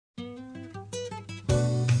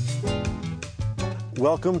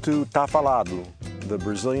Welcome to Tá Falado, the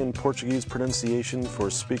Brazilian Portuguese pronunciation for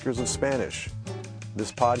speakers of Spanish.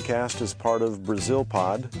 This podcast is part of Brazil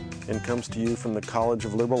Pod and comes to you from the College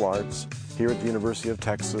of Liberal Arts here at the University of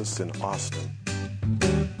Texas in Austin.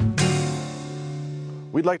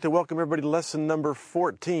 We'd like to welcome everybody to lesson number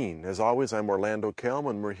 14. As always, I'm Orlando Kelm,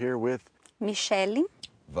 and we're here with Michele,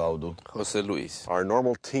 Valdo, José Luis. our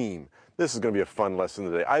normal team. This is going to be a fun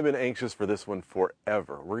lesson today. I've been anxious for this one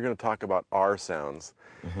forever. We're going to talk about R sounds.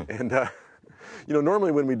 And,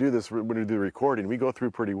 normally when we do this, when we do recording, we go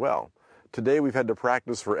through pretty well. Today we've had to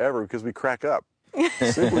practice forever because we crack up.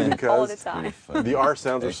 Simply because all the time. the R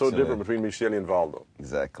sounds are so different between Michele and Valdo.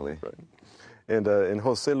 Exactly. Right. And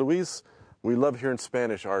José Luis, we love hearing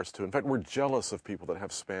Spanish R's too. In fact, we're jealous of people that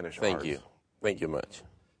have Spanish R's. Thank you. Thank you much.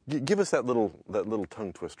 Give us that little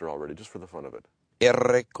tongue twister already, just for the fun of it.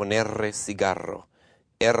 R con R cigarro,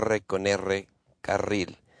 R con R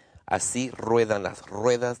carril. Así ruedan las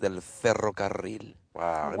ruedas del ferrocarril.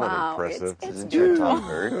 Wow, isn't that Wow, impressive? it's Isn't your tongue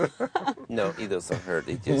hurt? No, it doesn't hurt.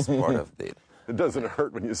 It's just part of it. It doesn't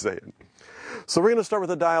hurt when you say it. So we're going to start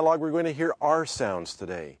with a dialogue. We're going to hear R sounds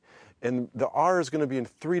today. And the R is going to be in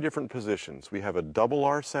three different positions. We have a double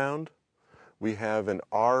R sound. We have an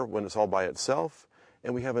R when it's all by itself.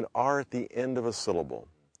 And we have an R at the end of a syllable.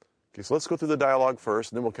 Okay, so let's go through the dialogue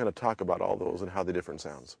first, and then we'll kind of talk about all those and how the different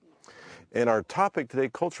sounds. And our topic today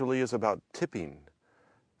culturally is about tipping.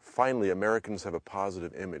 Finally, Americans have a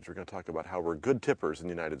positive image. We're going to talk about how we're good tippers in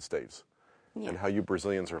the United States and how you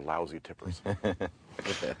Brazilians are lousy tippers.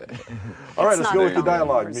 All right, let's go with the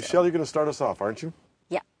dialogue. Michele, you're going to start us off, aren't you?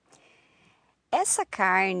 Yeah. Essa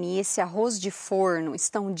carne e esse arroz de forno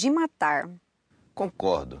estão de matar.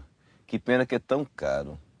 Concordo. Que pena que é tão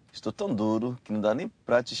caro. Estou tão duro que não dá nem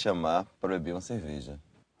pra te chamar para beber uma cerveja.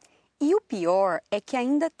 E o pior é que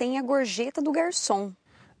ainda tem a gorjeta do garçom.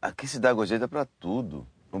 Aqui se dá gorjeta para tudo.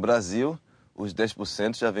 No Brasil, os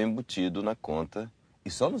 10% já vem embutido na conta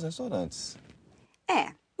e só nos restaurantes.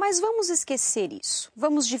 É, mas vamos esquecer isso.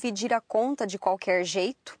 Vamos dividir a conta de qualquer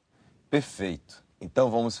jeito? Perfeito.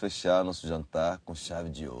 Então vamos fechar nosso jantar com chave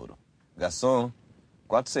de ouro. Garçom,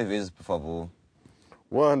 4 cervejas, por favor.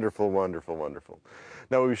 Wonderful, wonderful, wonderful.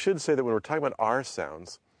 Now, we should say that when we're talking about R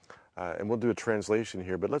sounds, and we'll do a translation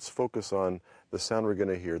here, but let's focus on the sound we're going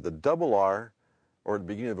to hear. The double R, or at the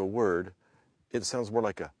beginning of a word, it sounds more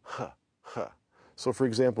like a huh, huh. So, for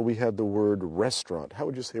example, we had the word restaurant. How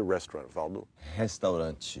would you say restaurant, Valdo?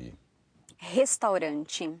 Restaurante.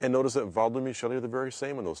 Restaurante. And notice that Valdo and Michele are the very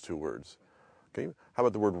same in those two words. Okay? How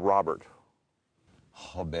about the word Robert?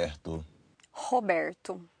 Roberto.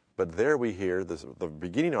 Roberto. But there we hear the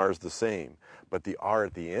beginning R is the same, but the R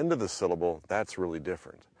at the end of the syllable, that's really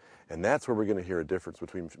different. And that's where we're going to hear a difference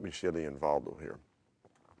between Michele and Valdo here.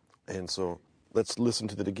 And so let's listen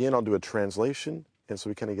to it again. I'll do a translation, and so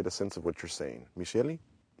we kind of get a sense of what you're saying. Michele?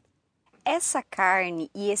 Essa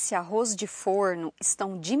carne e esse arroz de forno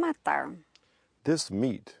estão de matar. This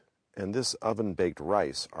meat and this oven-baked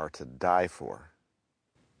rice are to die for.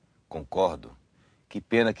 Concordo. Que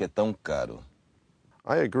pena que é tão caro.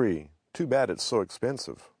 I agree. Too bad it's so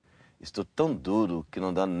expensive. Estou tão duro que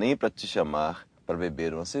não dá nem para te chamar para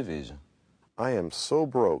beber uma cerveja. I am so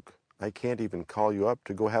broke, I can't even call you up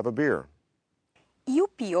to go have a beer. E o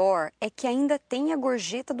pior é que ainda tem a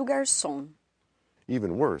gorjeta do garçom.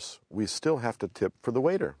 Even worse, we still have to tip for the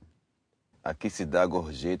waiter. Aqui se dá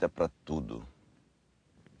gorjeta para tudo.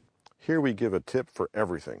 Here we give a tip for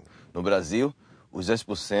everything. No Brasil, os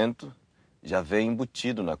 10% já vem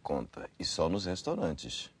embutido na conta e só nos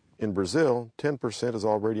restaurantes. In Brazil, 10% is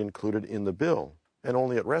already included in the bill, and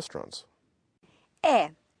only at restaurants. É,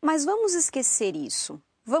 mas vamos esquecer isso.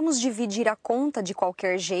 Vamos dividir a conta de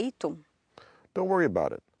qualquer jeito? Don't worry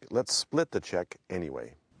about it. Let's split the check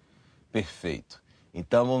anyway. Perfeito.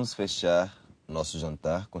 Então vamos fechar nosso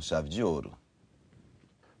jantar com chave de ouro.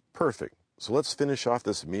 Perfect. So let's finish off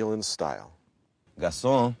this meal in style.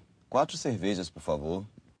 Garçom, 4 cervejas, por favor.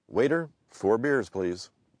 Waiter, 4 beers, please.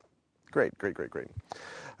 Great, great, great, great.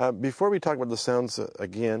 Before we talk about the sounds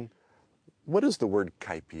again, what is the word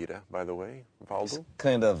caipira, by the way, Valdo?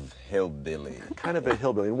 Kind of hillbilly. Kind of a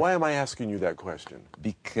hillbilly. Why am I asking you that question?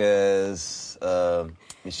 Because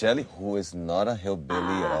Michele, who is not a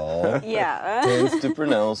hillbilly at all, Yeah. tends to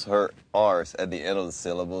pronounce her R's at the end of the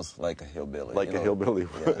syllables like a hillbilly. Like a hillbilly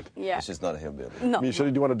would. Yeah. She's not a hillbilly. No, Michele,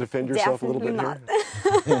 do you want to defend yourself a little bit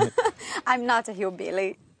definitely here? not. I'm not a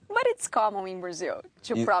hillbilly. But it's common in Brazil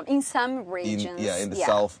in some regions. In the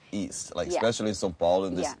southeast, especially in São Paulo,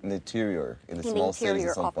 in the interior, in the small cities in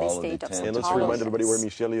São Paulo. And let's remind everybody where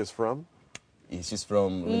Michele is from. She's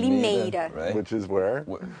from Limeira, right? Which is where?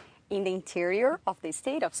 In the interior of the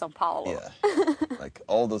state of São Paulo. Yeah. Like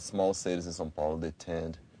all the small cities in São Paulo, they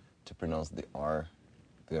tend to pronounce the R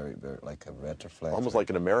very, very like a retroflex. Almost like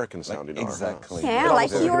an American sounding R. Huh? Exactly. Yeah, It like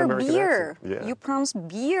almost sounds your an American beer. accent. Yeah. You pronounce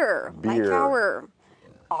beer, like Beer. our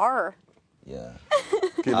R. Yeah.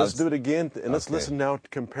 Okay, let's do it again, and let's Okay. listen now,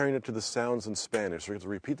 comparing it to the sounds in Spanish. We're going to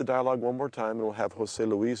repeat the dialogue one more time, and we'll have Jose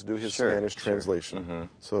Luis do his Sure, Spanish sure. translation.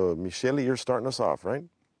 So, Michelle, you're starting us off, right?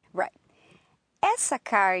 Right. Essa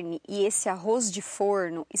carne e esse arroz de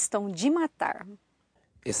forno estão de matar.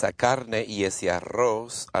 Esa carne y ese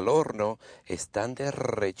arroz al horno están de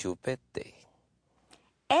rechupete.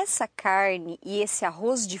 Essa carne e esse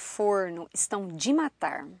arroz de forno estão de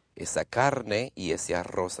matar. Esa carne y ese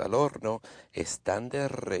arroz al horno están de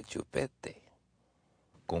rechupete.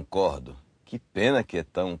 Concordo. Que pena que é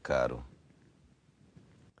tão caro.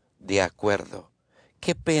 De acuerdo.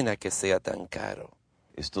 Qué pena que sea tan caro.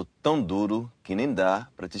 Estou tão duro que nem dá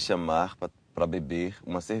para te chamar para beber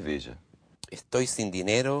uma cerveja. Estoy sin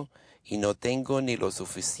dinero y no tengo ni lo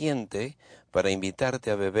suficiente para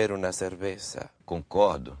invitarte a beber una cerveza.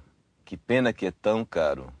 Concordo. Que pena que é tão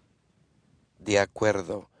caro. De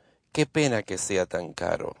acuerdo. Qué pena que sea tan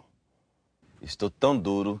caro. Estou tão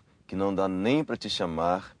duro que não dá nem para te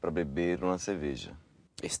chamar para beber uma cerveja.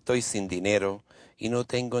 Estoy sin dinero y no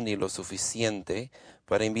tengo ni lo suficiente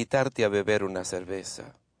para invitarte a beber una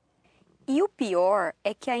cerveza. E o pior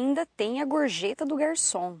é que ainda tem a gorjeta do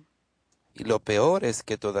garçom. Y lo peor es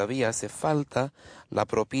que todavía hace falta la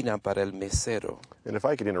propina para el mesero. And if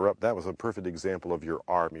I could interrupt, that was a perfect example of your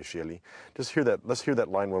R, Michelle. Just hear that. Let's hear that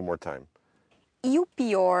line one more time. E o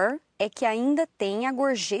pior é que ainda tem a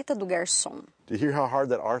gorjeta do garçom. Do you hear how hard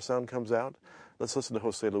that R sound comes out? Let's listen to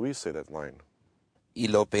Jose Luis say that line. Y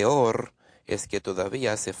lo peor es que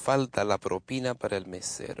todavía hace falta la propina para el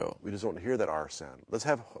mesero. We just don't hear that R sound. Let's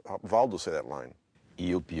have Valdo say that line.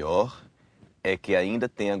 E o pior é que ainda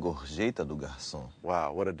tem a gorjeta do garçom.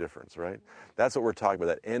 Wow, what a difference, right? That's what we're talking about,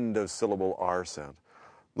 that end of syllable R sound.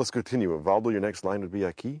 Let's continue. Valdo, your next line would be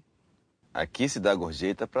aqui. Aqui se dá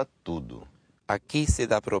gorjeta para tudo. Aquí se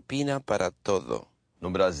da propina para todo. No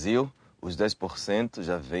Brasil, os 10%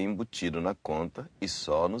 já vem embutido na conta e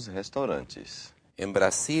só nos restaurantes. En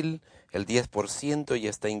Brasil, el 10% ya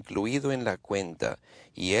está incluido en la cuenta,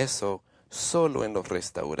 y eso solo en los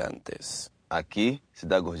restaurantes. Aqui se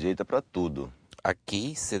dá gorjeta para tudo.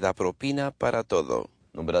 Aquí se da propina para todo.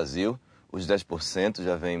 No Brasil, os 10%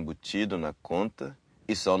 já vem embutido na conta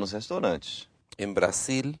e só nos restaurantes. En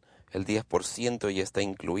Brasil, el 10% ya está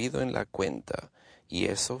incluido en la cuenta, y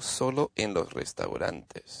eso solo en los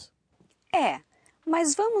restaurantes. É,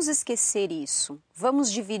 mas vamos esquecer isso.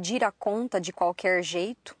 Vamos dividir a conta de qualquer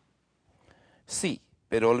jeito? Sí,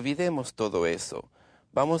 pero olvidemos todo eso.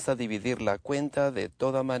 Vamos a dividir la cuenta de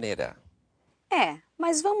toda manera. É,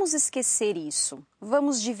 mas vamos esquecer isso.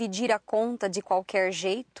 Vamos dividir a conta de qualquer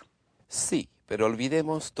jeito? Sí, pero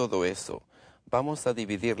olvidemos todo eso. Vamos a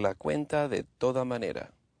dividir la cuenta de toda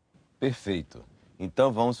manera. Perfeito.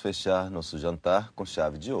 Então vamos fechar nosso jantar com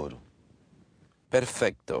chave de ouro.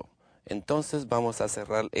 Perfecto. Entonces vamos a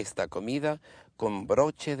cerrar esta comida con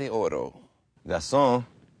broche de oro. Garçom,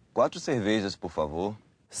 4 cervejas, por favor.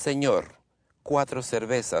 Señor, 4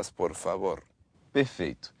 cervezas, por favor.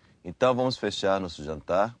 Perfeito. Então vamos fechar nosso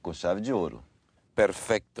jantar com chave de ouro.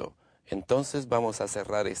 Perfecto. Entonces vamos a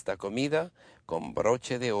cerrar esta comida con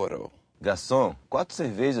broche de oro. Garçom, 4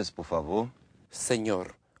 cervejas, por favor.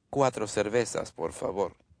 Señor, 4 cervezas, por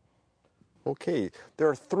favor. Okay, there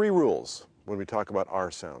are 3 rules when we talk about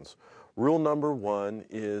R sounds. Rule number 1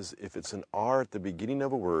 is if it's an R at the beginning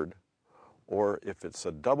of a word, or if it's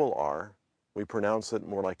a double R, we pronounce it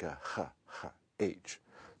more like a H.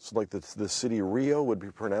 So like the city Rio would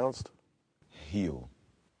be pronounced Rio.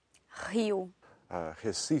 Rio,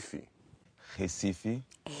 Recife. Recife.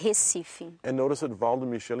 Recife. And notice that Valdo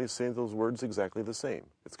and Michelle say those words exactly the same.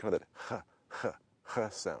 It's kind of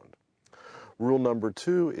that sound. Rule number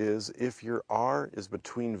 2 is if your R is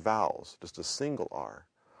between vowels, just a single R,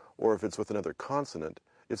 or if it's with another consonant,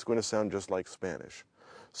 it's going to sound just like Spanish.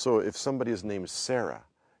 So if somebody is named Sarah,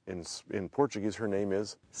 in Portuguese her name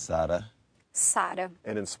is Sara. Sara.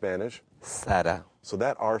 and in Spanish, Sara. so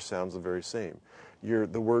that R sounds the very same.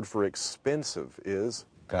 The word for expensive is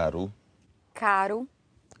Caro. Caro.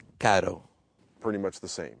 Caro. pretty much the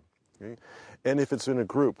same. Okay? And if it's in a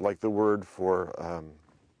group, like the word for,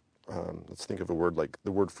 let's think of a word like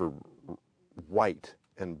the word for white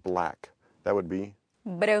and black, that would be,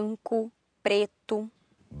 Branco. Preto.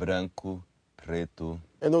 Branco. Preto.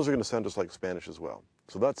 and those are going to sound just like Spanish as well.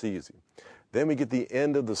 So that's easy. Then we get the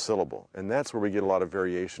end of the syllable, and that's where we get a lot of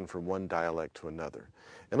variation from one dialect to another.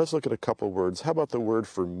 And let's look at a couple of words. How about the word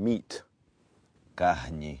for meat?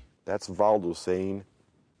 Carne. That's Valdo saying.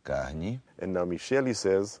 Carne. And now Michele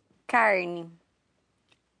says. Carne.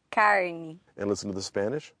 Carne. And listen to the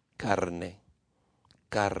Spanish. Carne.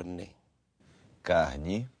 Carne.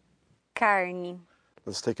 Carne. Carne.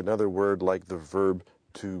 Let's take another word like the verb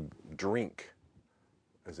to drink,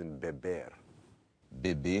 as in beber.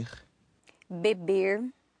 Beber. Beber.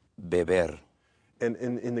 Beber. And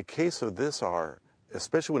in the case of this R,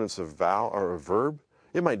 especially when it's a vowel or a verb,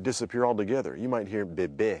 it might disappear altogether. You might hear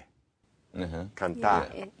bebe,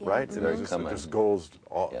 cantar, Yeah. right? It's It very just, common. it just goes,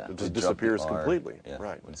 Yeah, it they just drop the disappears R, completely, yeah,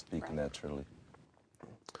 right? when speaking naturally.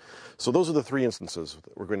 So those are the three instances.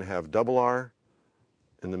 We're going to have double R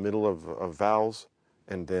in the middle of vowels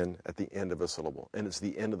and then at the end of a syllable. And it's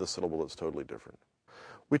the end of the syllable that's totally different.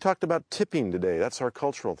 We talked about tipping today. That's our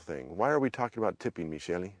cultural thing. Why are we talking about tipping,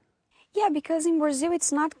 Michele? Yeah, because in Brazil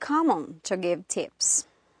it's not common to give tips.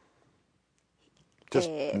 Just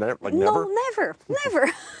never? No,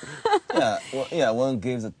 never. One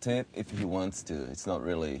gives a tip if he wants to. It's not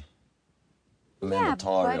really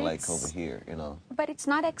mandatory but like it's- over here, you know. But it's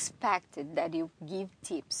not expected that you give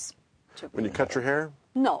tips to When you people. cut your hair?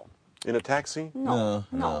 No, In a taxi? no.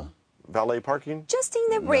 Valet parking? Just in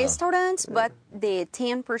the restaurants, but the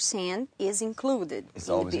 10% is included It's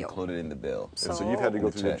in always the bill. included in the bill. And so you've had to go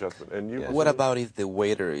The through the check. adjustment. And you, Yeah. What about if the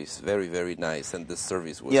waiter is very, very nice and the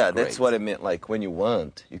service was Yeah, great? that's what it meant. Like when you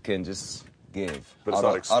want, you can just give. But it's out, not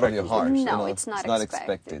out of expected, your is what heart. you're you saying. No, know? it's not It's not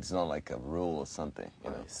expected. expected. It's not like a rule or something. You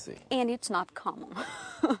know. I see. And it's not common.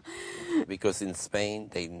 Because in Spain,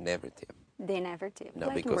 they never tip. They never tip. No,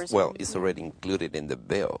 like in because, Brazil. well, it's already included in the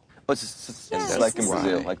bill. But it's Yeah, like it's in the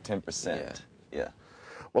Brazil, same. like 10%. Yeah.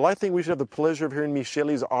 Well, I think we should have the pleasure of hearing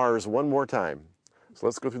Michele's R's one more time. So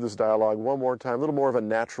let's go through this dialogue one more time, a little more of a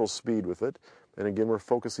natural speed with it. And again, we're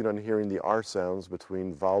focusing on hearing the R sounds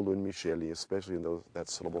between Valdo and Michele, especially in that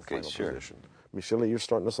syllable final sure. position. Michele, you're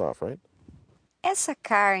starting us off, right? Essa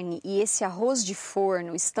carne e esse arroz de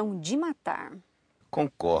forno estão de matar.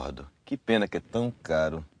 Concordo. Que pena que é tão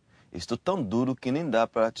caro. Estou tão duro que nem dá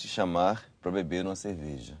para te chamar para beber uma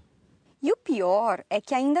cerveja. E o pior é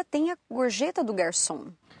que ainda tem a gorjeta do garçom.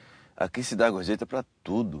 Aqui se dá gorjeta para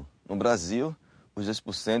tudo. No Brasil, os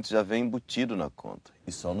 10% já vem embutido na conta.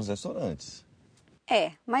 E só nos restaurantes.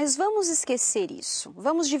 É, mas vamos esquecer isso.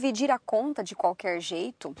 Vamos dividir a conta de qualquer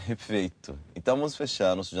jeito. Perfeito. Então vamos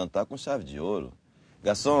fechar nosso jantar com chave de ouro.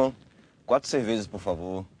 Garçom, 4 cervejas, por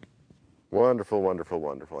favor. Wonderful, wonderful,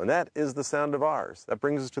 wonderful. And that is the sound of R's. That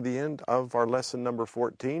brings us to the end of our lesson number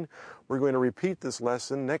 14. We're going to repeat this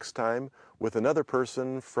lesson next time with another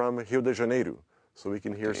person from Rio de Janeiro, so we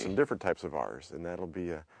can hear some different types of R's, and that'll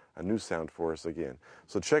be a new sound for us again.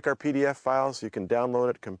 So check our PDF files. You can download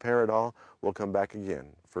it, compare it all. We'll come back again.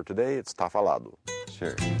 For today, it's Tá Falado.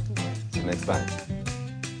 Sure. See you next time.